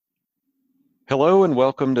Hello and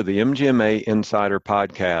welcome to the MGMA Insider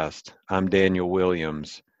Podcast. I'm Daniel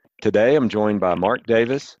Williams. Today I'm joined by Mark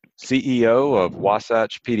Davis, CEO of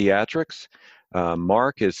Wasatch Pediatrics.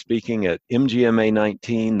 Mark is speaking at MGMA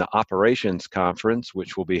 19, the Operations Conference,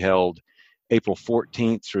 which will be held April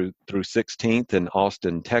 14th through 16th in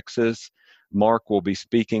Austin, Texas. Mark will be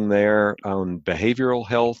speaking there on behavioral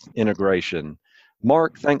health integration.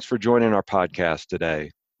 Mark, thanks for joining our podcast today.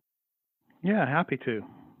 Yeah, happy to.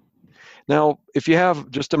 Now, if you have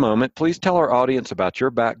just a moment, please tell our audience about your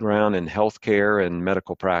background in healthcare and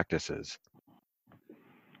medical practices.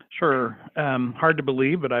 Sure. Hard to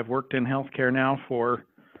believe, but I've worked in healthcare now for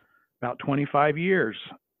about 25 years.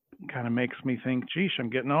 Kind of makes me think, geez, I'm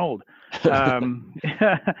getting old.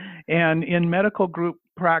 And in medical group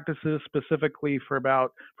practices specifically for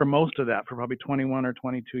most of that, for probably 21 or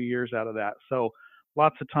 22 years out of that. So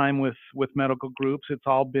lots of time with medical groups. It's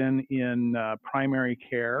all been in primary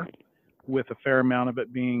care, with a fair amount of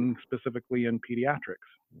it being specifically in pediatrics.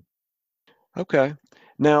 Okay.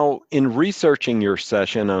 Now, in researching your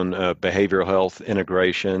session on behavioral health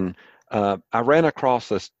integration, I ran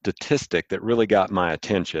across a statistic that really got my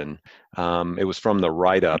attention. It was from the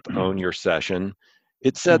write-up on your session.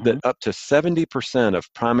 It said that up to 70%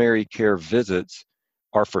 of primary care visits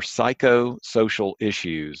are for psychosocial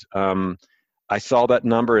issues. I saw that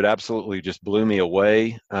number. It absolutely just blew me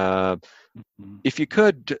away. If you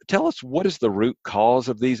could, tell us what is the root cause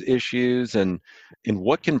of these issues and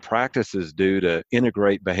what can practices do to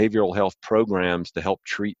integrate behavioral health programs to help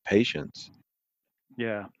treat patients?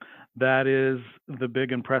 Yeah, that is the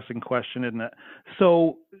big and pressing question, isn't it?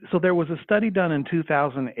 So there was a study done in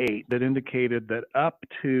 2008 that indicated that up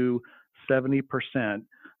to 70%,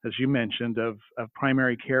 as you mentioned, of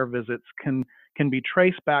primary care visits can be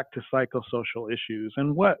traced back to psychosocial issues.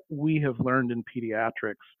 And what we have learned in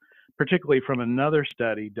pediatrics, particularly from another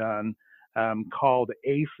study done called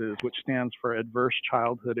ACEs, which stands for Adverse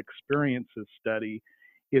Childhood Experiences Study,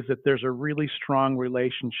 is that there's a really strong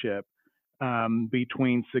relationship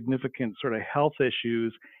between significant sort of health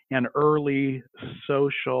issues and early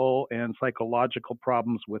social and psychological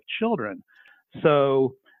problems with children.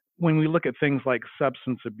 So when we look at things like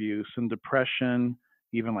substance abuse and depression,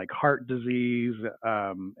 even like heart disease,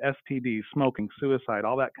 STDs, smoking, suicide,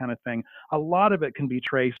 all that kind of thing, a lot of it can be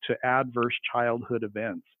traced to adverse childhood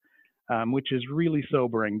events, which is really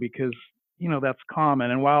sobering because, that's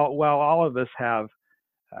common. And while all of us have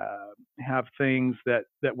things that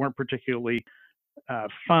weren't particularly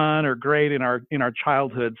fun or great in our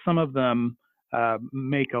childhood, some of them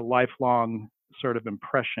make a lifelong sort of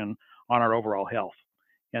impression on our overall health.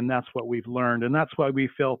 And that's what we've learned. And that's why we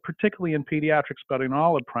feel, particularly in pediatrics, but in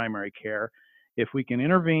all of primary care, if we can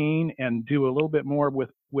intervene and do a little bit more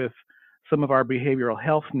with some of our behavioral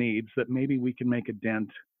health needs, that maybe we can make a dent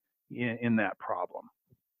in that problem.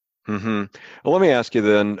 Well, let me ask you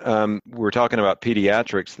then, we're talking about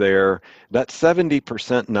pediatrics there. That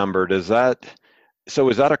 70% number, is that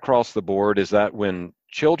across the board? Is that when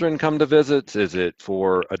children come to visits? Is it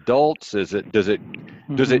for adults? Does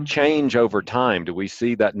it change over time? Do we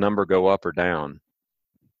see that number go up or down?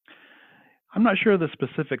 I'm not sure of the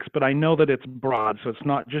specifics, but I know that it's broad. So it's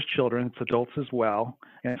not just children, it's adults as well.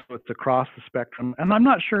 And so it's across the spectrum. And I'm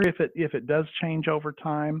not sure if it does change over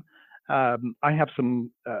time. I have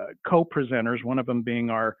some co-presenters, one of them being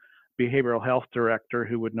our behavioral health director,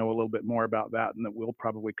 who would know a little bit more about that and that we'll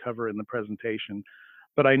probably cover in the presentation.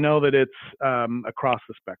 But I know that it's across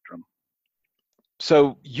the spectrum.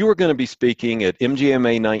 So you're going to be speaking at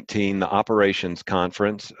MGMA 19, the Operations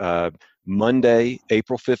Conference, Monday,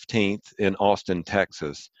 April 15th in Austin,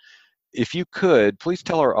 Texas. If you could, please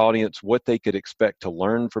tell our audience what they could expect to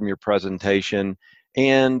learn from your presentation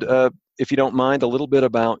and, if you don't mind, a little bit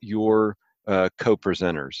about your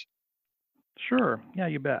co-presenters. Sure. Yeah,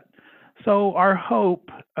 you bet. So our hope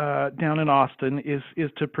down in Austin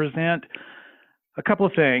is to present a couple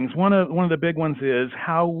of things. One of the big ones is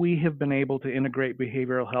how we have been able to integrate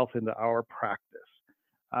behavioral health into our practice.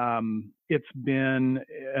 It's been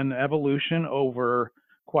an evolution over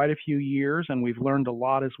quite a few years, and we've learned a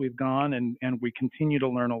lot as we've gone, and we continue to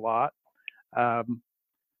learn a lot.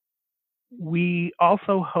 We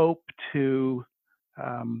also hope to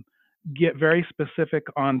get very specific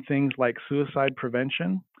on things like suicide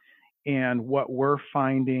prevention and what we're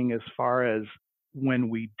finding as far as when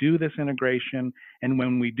we do this integration and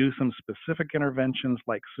when we do some specific interventions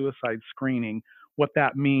like suicide screening, what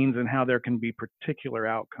that means and how there can be particular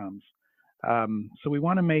outcomes. So we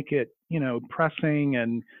want to make it, pressing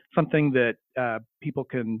and something that people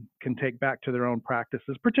can take back to their own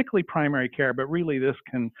practices, particularly primary care, but really this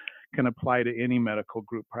can apply to any medical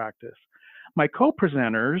group practice. my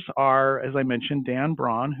co-presenters are, as I mentioned, Dan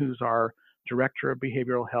Braun, who's our Director of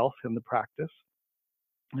Behavioral Health in the practice,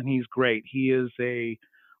 and he's great. He is a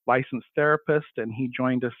licensed therapist, and he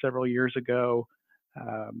joined us several years ago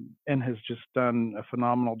and has just done a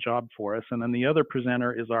phenomenal job for us. And then the other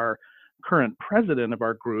presenter is our current president of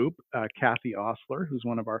our group, Kathy Osler, who's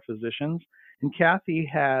one of our physicians. And Kathy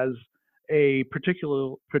has a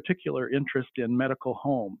particular interest in medical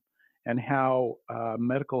home and how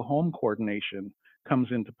medical home coordination comes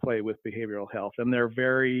into play with behavioral health. And they're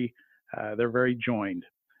very joined.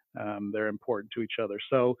 They're important to each other.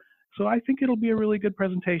 So I think it'll be a really good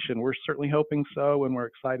presentation. We're certainly hoping so, and we're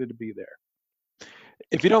excited to be there.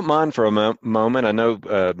 If you don't mind for a moment, I know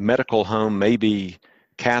medical home may be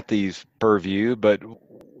Kathy's purview, but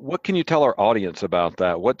what can you tell our audience about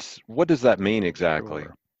that? What does that mean exactly?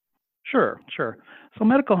 Sure. So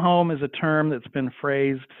medical home is a term that's been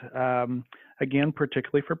phrased, again,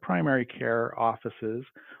 particularly for primary care offices,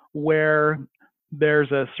 where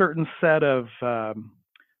there's a certain set of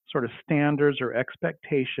sort of standards or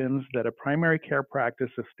expectations that a primary care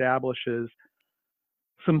practice establishes,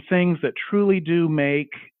 some things that truly do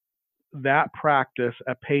make that practice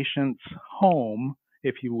a patient's home,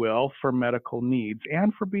 if you will, for medical needs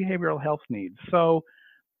and for behavioral health needs. So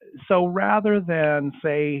rather than,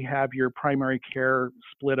 say, have your primary care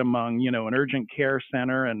split among, an urgent care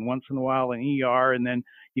center and once in a while an ER, and then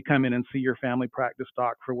you come in and see your family practice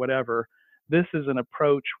doc for whatever, this is an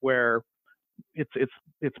approach where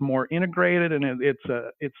it's more integrated, and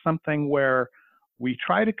it's something where we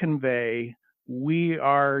try to convey, we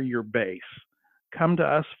are your base. Come to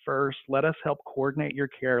us first. Let us help coordinate your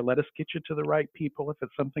care. Let us get you to the right people if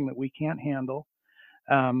it's something that we can't handle.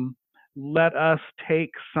 Let us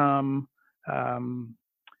take some,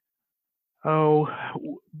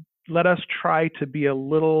 let us try to be a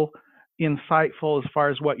little insightful as far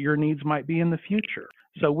as what your needs might be in the future.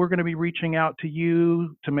 So we're going to be reaching out to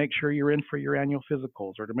you to make sure you're in for your annual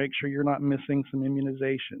physicals or to make sure you're not missing some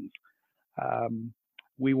immunizations.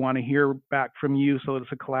 We want to hear back from you, so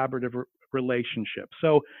it's a collaborative relationship.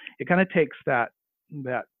 So it kind of takes that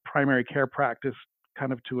primary care practice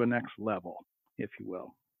kind of to a next level, if you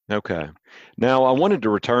will. Okay. Now, I wanted to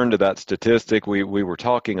return to that statistic. We were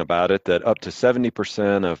talking about it, that up to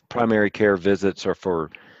 70% of primary care visits are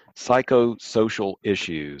for psychosocial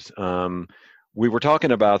issues. We were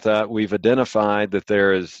talking about that. We've identified that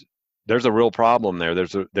there's a real problem there.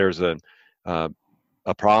 There's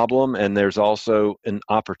a problem, and there's also an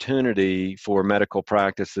opportunity for medical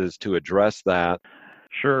practices to address that.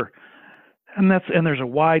 Sure. And there's a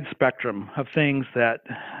wide spectrum of things that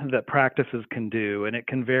practices can do, and it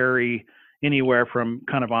can vary anywhere from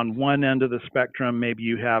kind of on one end of the spectrum. Maybe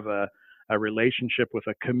you have a relationship with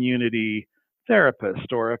a community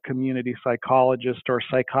therapist or a community psychologist or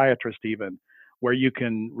psychiatrist even, where you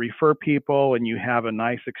can refer people and you have a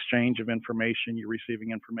nice exchange of information, you're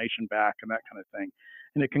receiving information back and that kind of thing.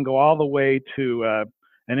 And it can go all the way to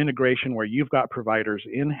an integration where you've got providers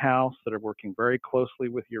in-house that are working very closely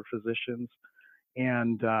with your physicians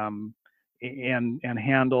and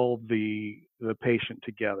handle the patient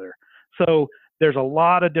together. So there's a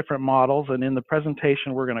lot of different models, and in the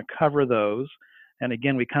presentation we're going to cover those. And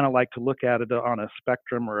again, we kind of like to look at it on a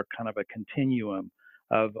spectrum or a kind of a continuum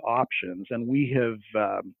of options. And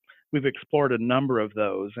we've explored a number of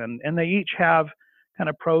those, and they each have kind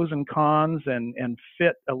of pros and cons and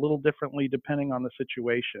fit a little differently depending on the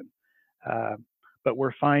situation. But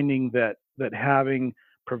we're finding that having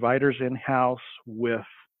providers in-house with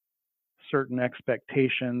certain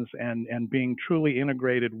expectations and being truly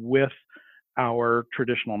integrated with our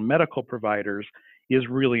traditional medical providers is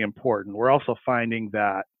really important. We're also finding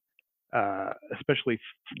that, especially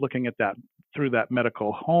looking at that through that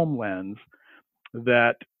medical home lens,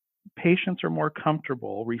 that patients are more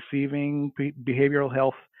comfortable receiving behavioral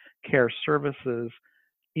health care services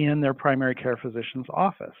in their primary care physician's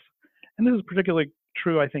office. And this is particularly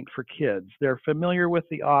true, I think, for kids. They're familiar with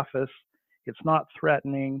the office. It's not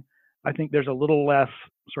threatening. I think there's a little less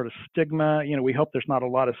sort of stigma. We hope there's not a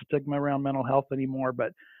lot of stigma around mental health anymore,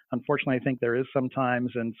 but unfortunately, I think there is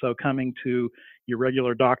sometimes. And so coming to your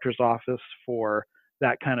regular doctor's office for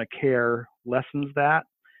that kind of care lessens that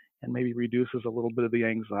and maybe reduces a little bit of the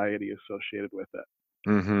anxiety associated with it.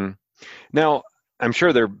 Mm-hmm. Now, I'm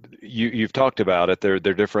sure you've talked about it. There are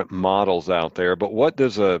different models out there, but what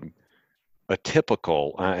does a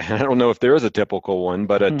typical, I don't know if there is a typical one,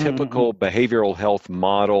 but a typical behavioral health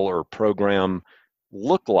model or program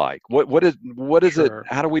look like? What is it?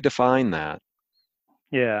 How do we define that?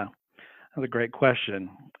 Yeah, that's a great question.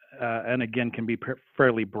 And again, can be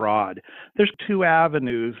fairly broad. There's two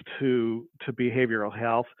avenues to behavioral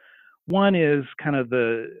health. One is kind of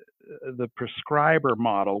the prescriber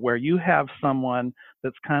model, where you have someone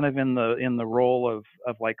that's kind of in the role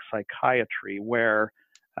of like psychiatry, where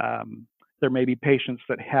um, there may be patients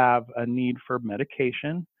that have a need for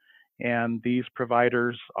medication, and these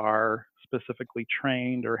providers are specifically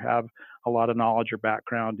trained or have a lot of knowledge or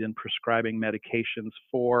background in prescribing medications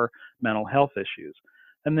for mental health issues.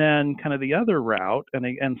 And then kind of the other route, and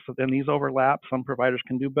these overlap. Some providers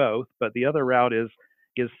can do both, but the other route is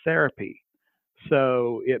therapy.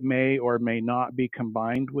 So it may or may not be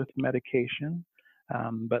combined with medication,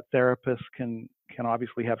 but therapists can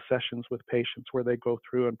obviously have sessions with patients where they go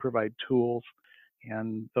through and provide tools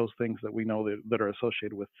and those things that we know that are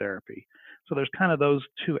associated with therapy. So there's kind of those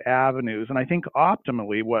two avenues, and I think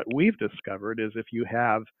optimally what we've discovered is if you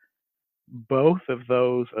have both of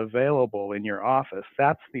those available in your office,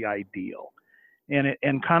 that's the ideal.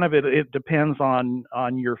 And kind of it depends on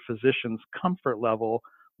your physician's comfort level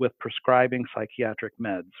with prescribing psychiatric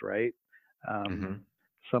meds, right? Hmm. Um,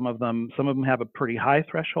 some of them have a pretty high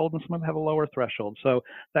threshold, and some of them have a lower threshold. So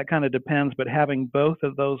that kind of depends. But having both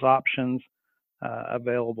of those options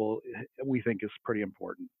available, we think is pretty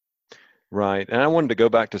important. Right. And I wanted to go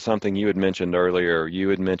back to something you had mentioned earlier. You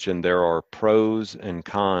had mentioned there are pros and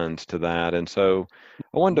cons to that. And so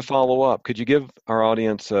I wanted to follow up. Could you give our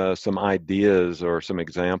audience some ideas or some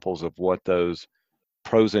examples of what those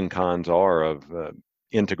pros and cons are of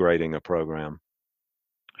integrating a program?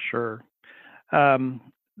 Sure.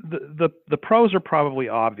 Um, the pros are probably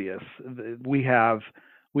obvious. We have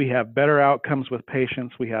better outcomes with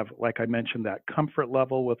patients. We have, like I mentioned, that comfort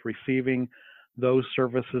level with receiving those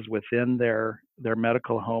services within their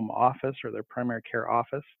medical home office or their primary care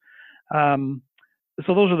office. Um,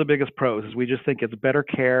 so those are the biggest pros. Is we just think it's better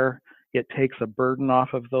care. It takes a burden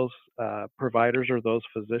off of those providers or those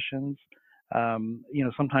physicians.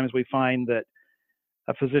 Sometimes we find that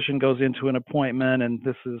a physician goes into an appointment, and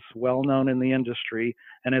this is well known in the industry,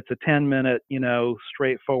 and it's a 10-minute,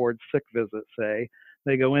 straightforward sick visit, say.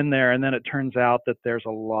 They go in there, and then it turns out that there's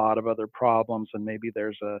a lot of other problems, and maybe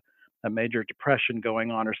there's a major depression going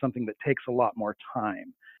on or something that takes a lot more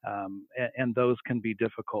time. And those can be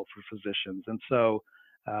difficult for physicians. And so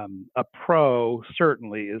a pro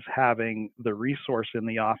certainly is having the resource in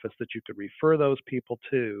the office that you could refer those people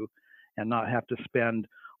to and not have to spend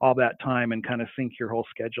all that time and kind of sync your whole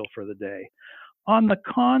schedule for the day. On the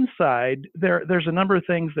con side, there's a number of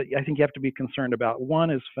things that I think you have to be concerned about. One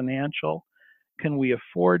is financial. Can we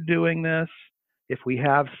afford doing this? If we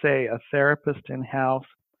have, say, a therapist in house,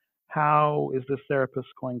 how is this therapist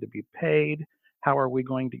going to be paid? How are we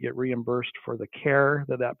going to get reimbursed for the care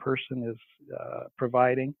that that person is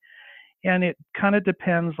providing? And it kind of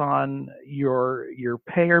depends on your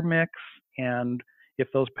payer mix, and if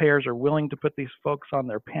those payers are willing to put these folks on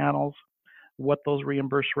their panels, what those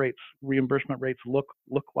reimbursement rates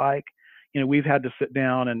look like. We've had to sit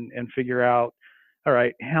down and figure out, all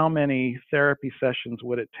right, how many therapy sessions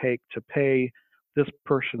would it take to pay this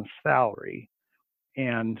person's salary?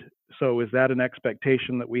 And so is that an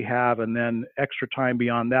expectation that we have? And then extra time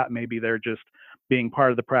beyond that, maybe they're just being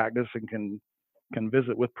part of the practice and can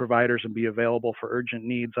visit with providers and be available for urgent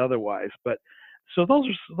needs otherwise. But so those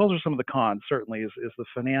are some of the cons. Certainly is the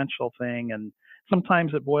financial thing, and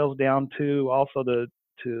sometimes it boils down to also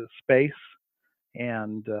to space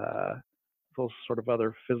and those sort of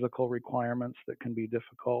other physical requirements that can be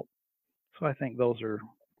difficult. So I think those are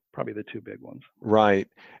probably the two big ones. Right.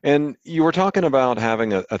 And you were talking about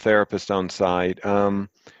having a therapist on site.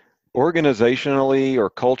 Organizationally or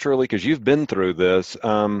culturally, because you've been through this,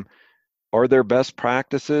 are there best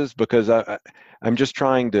practices? Because I'm just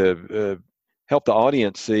trying to help the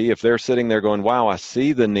audience see if they're sitting there going, "Wow, I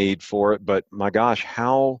see the need for it, but my gosh,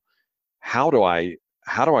 how do I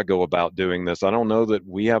go about doing this? I don't know that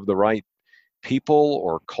we have the right people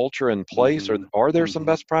or culture in place." Or Hmm. are there some Hmm.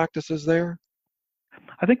 best practices there?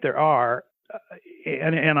 I think there are,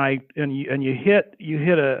 and you hit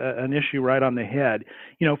an issue right on the head.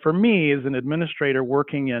 For me as an administrator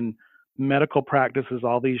working in medical practices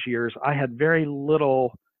all these years, I had very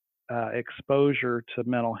little exposure to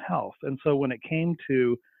mental health, and so when it came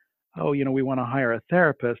to, oh, we want to hire a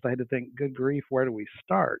therapist, I had to think, good grief, where do we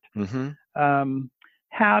start? Mm-hmm. Um,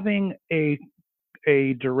 Having a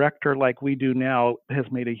director like we do now has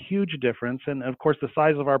made a huge difference. And of course, the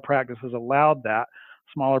size of our practice has allowed that.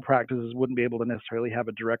 Smaller practices wouldn't be able to necessarily have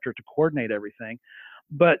a director to coordinate everything.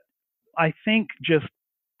 But I think just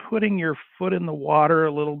putting your foot in the water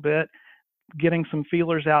a little bit, getting some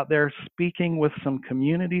feelers out there, speaking with some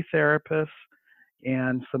community therapists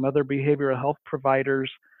and some other behavioral health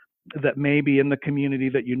providers that may be in the community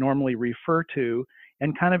that you normally refer to,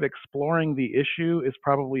 and kind of exploring the issue is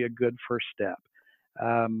probably a good first step.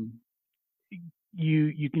 Um,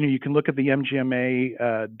 you can look at the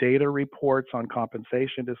MGMA data reports on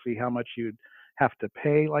compensation to see how much you'd have to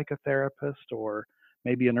pay like a therapist or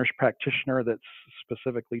maybe a nurse practitioner that's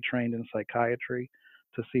specifically trained in psychiatry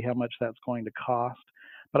to see how much that's going to cost.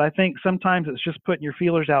 But I think sometimes it's just putting your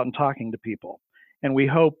feelers out and talking to people. And we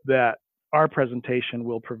hope that our presentation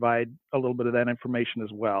will provide a little bit of that information as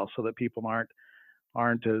well so that people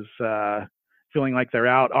aren't as feeling like they're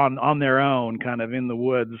out on their own, kind of in the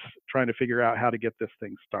woods, trying to figure out how to get this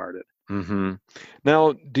thing started. Mm-hmm.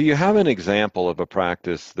 Now, do you have an example of a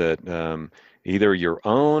practice that either your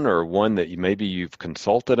own or one that maybe you've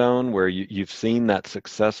consulted on where you've seen that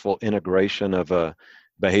successful integration of a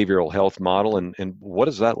behavioral health model, and what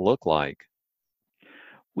does that look like?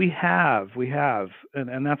 We have,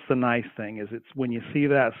 and that's the nice thing is it's when you see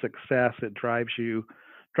that success, it drives you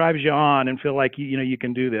on and feel like you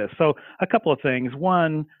can do this. So a couple of things.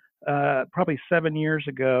 One, probably 7 years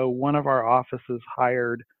ago, one of our offices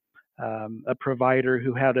hired a provider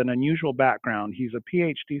who had an unusual background. He's a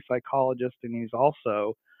PhD psychologist and he's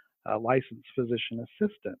also a licensed physician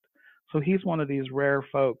assistant. So he's one of these rare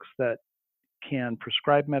folks that can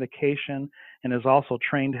prescribe medication and is also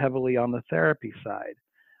trained heavily on the therapy side.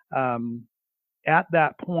 Um, at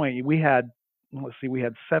that point, we had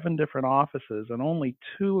 7 different offices, and only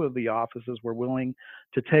 2 of the offices were willing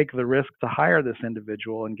to take the risk to hire this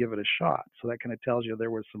individual and give it a shot. So that kind of tells you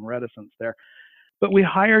there was some reticence there. But we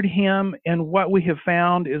hired him, and what we have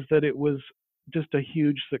found is that it was just a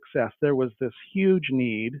huge success. There was this huge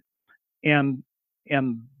need, and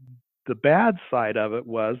the bad side of it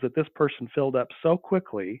was that this person filled up so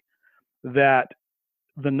quickly that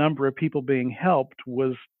the number of people being helped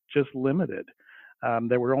was just limited.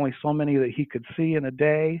 There were only so many that he could see in a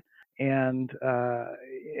day, and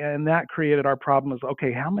that created our problem. Is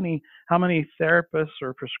okay, how many therapists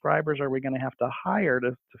or prescribers are we going to have to hire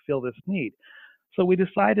to fill this need? So we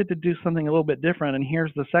decided to do something a little bit different. And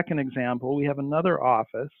here's the second example. We have another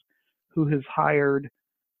office who has hired,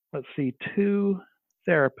 let's see, 2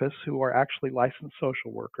 therapists who are actually licensed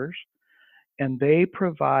social workers, and they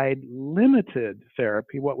provide limited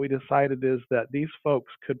therapy. What we decided is that these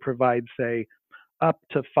folks could provide, say, up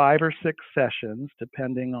to 5 or 6 sessions,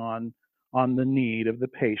 depending on the need of the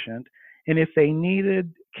patient. And if they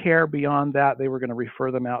needed care beyond that, they were going to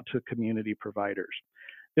refer them out to community providers.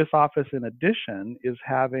 This office, in addition, is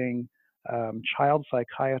having child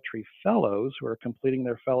psychiatry fellows who are completing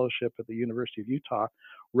their fellowship at the University of Utah,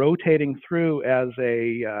 rotating through as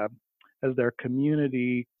their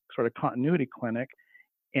community sort of continuity clinic,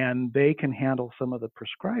 and they can handle some of the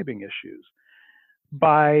prescribing issues.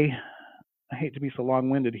 I hate to be so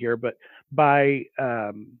long-winded here, but by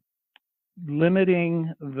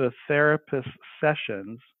limiting the therapist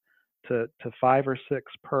sessions to 5 or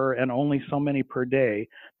 6 per, and only so many per day,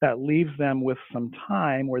 that leaves them with some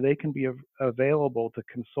time where they can be available to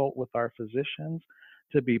consult with our physicians,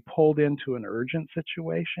 to be pulled into an urgent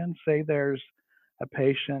situation. Say there's a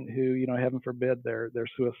patient who, heaven forbid, they're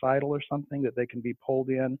suicidal or something, that they can be pulled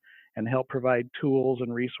in and help provide tools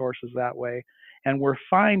and resources that way. And we're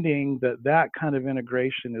finding that kind of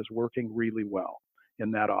integration is working really well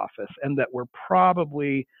in that office, and that we're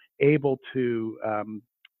probably able to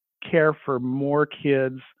care for more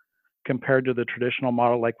kids compared to the traditional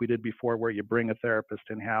model like we did before, where you bring a therapist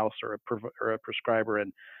in-house or a prescriber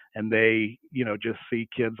and they just see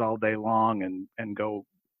kids all day long and go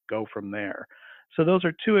from there. So those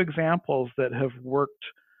are 2 examples that have worked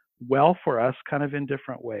well for us, kind of in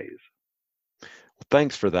different ways. Well,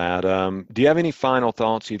 thanks for that. Do you have any final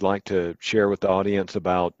thoughts you'd like to share with the audience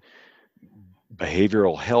about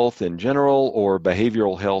behavioral health in general or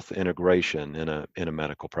behavioral health integration in a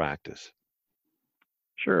medical practice?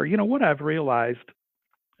 Sure. What I've realized,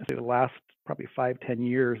 I say the last probably 5-10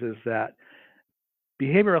 years, is that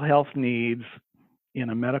behavioral health needs in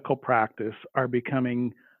a medical practice are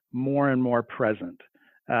becoming more and more present.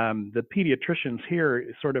 The pediatricians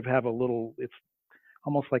here sort of have it's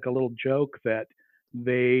almost like a little joke that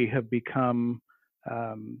they have become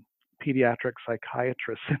pediatric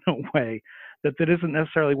psychiatrists in a way, that isn't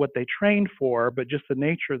necessarily what they trained for, but just the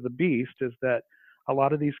nature of the beast is that a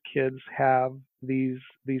lot of these kids have these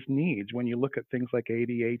needs. When you look at things like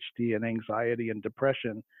ADHD and anxiety and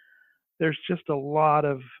depression, there's just a lot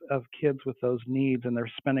of kids with those needs, and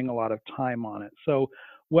they're spending a lot of time on it. So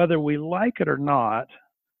whether we like it or not,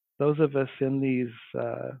 those of us in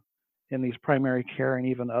these primary care and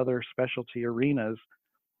even other specialty arenas,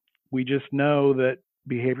 we just know that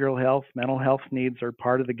behavioral health, mental health needs are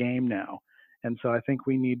part of the game now. And so I think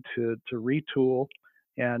we need to retool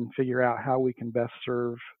and figure out how we can best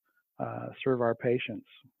serve our patients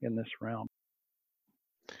in this realm.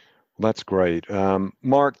 That's great.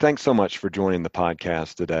 Mark, thanks so much for joining the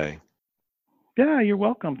podcast today. Yeah, you're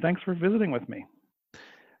welcome. Thanks for visiting with me.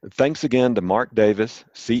 Thanks again to Mark Davis,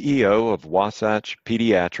 CEO of Wasatch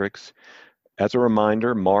Pediatrics. As a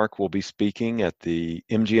reminder, Mark will be speaking at the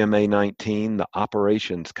MGMA 19, the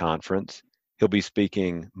Operations Conference. He'll be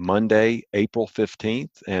speaking Monday, April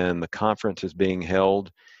 15th, and the conference is being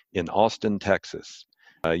held in Austin, Texas.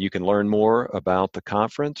 You can learn more about the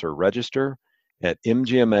conference or register at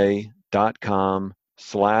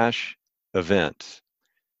mgma.com/events.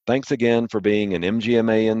 Thanks again for being an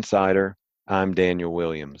MGMA Insider. I'm Daniel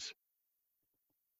Williams.